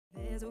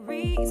There's a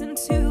reason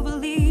to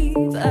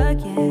believe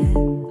again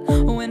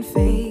when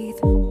faith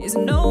is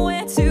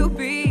nowhere to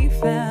be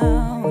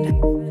found.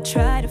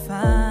 Try to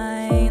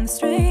find the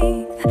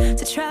strength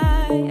to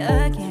try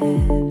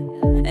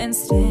again and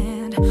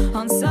stand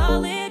on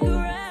solid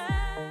ground.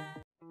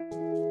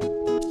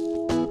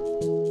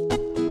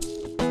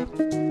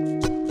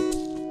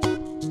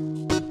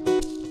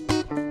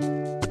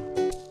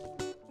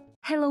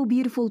 Hello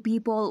beautiful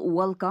people!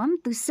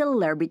 Welcome to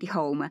Celebrity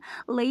Home.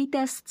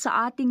 Latest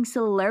sa ating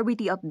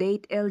celebrity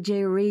update,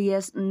 LJ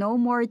Reyes, no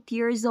more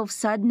tears of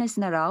sadness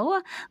na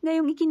raw.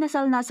 Ngayong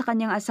ikinasal na sa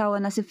kanyang asawa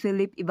na si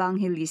Philip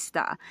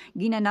Evangelista.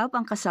 Ginanap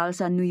ang kasal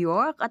sa New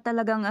York at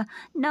talagang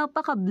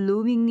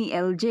napaka-blooming ni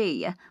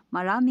LJ.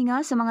 Marami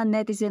nga sa mga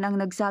netizen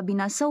ang nagsabi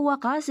na sa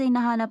wakas ay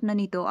nahanap na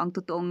nito ang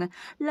totoong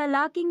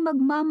lalaking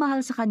magmamahal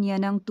sa kanya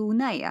ng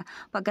tunay.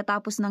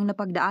 Pagkatapos ng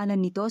napagdaanan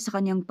nito sa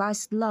kanyang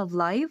past love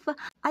life,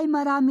 ay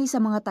marami sa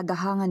mga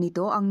tagahanga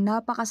nito ang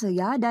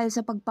napakasaya dahil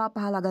sa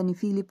pagpapahalaga ni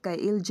Philip kay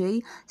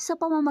LJ sa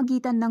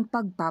pamamagitan ng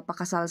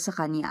pagpapakasal sa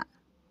kanya.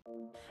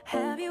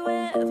 Have you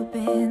ever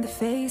been the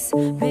face,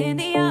 been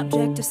the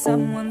object of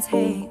someone's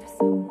hate?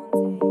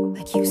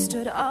 Like you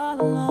stood all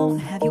alone.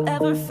 Have you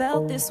ever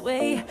felt this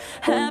way?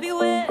 Have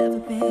you ever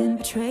been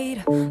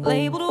betrayed,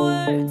 labeled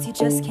words you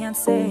just can't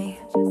say?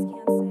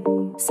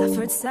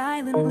 Suffered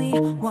silently,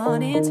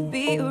 wanting to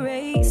be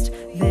erased.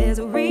 There's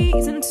a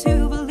reason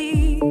to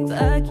believe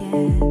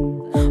again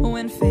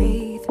when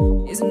faith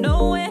is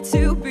nowhere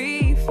to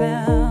be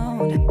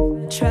found.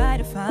 Try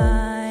to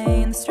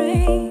find the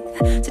strength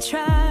to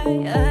try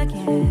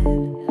again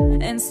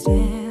and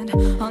stand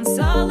on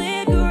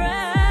solid ground.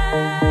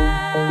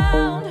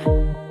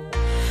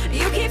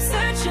 You keep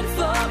searching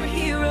for a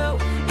hero,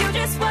 you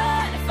just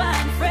want to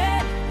find a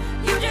friend,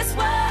 you just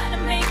want to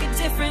make a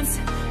difference,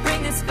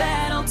 bring this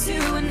battle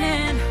to an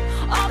end.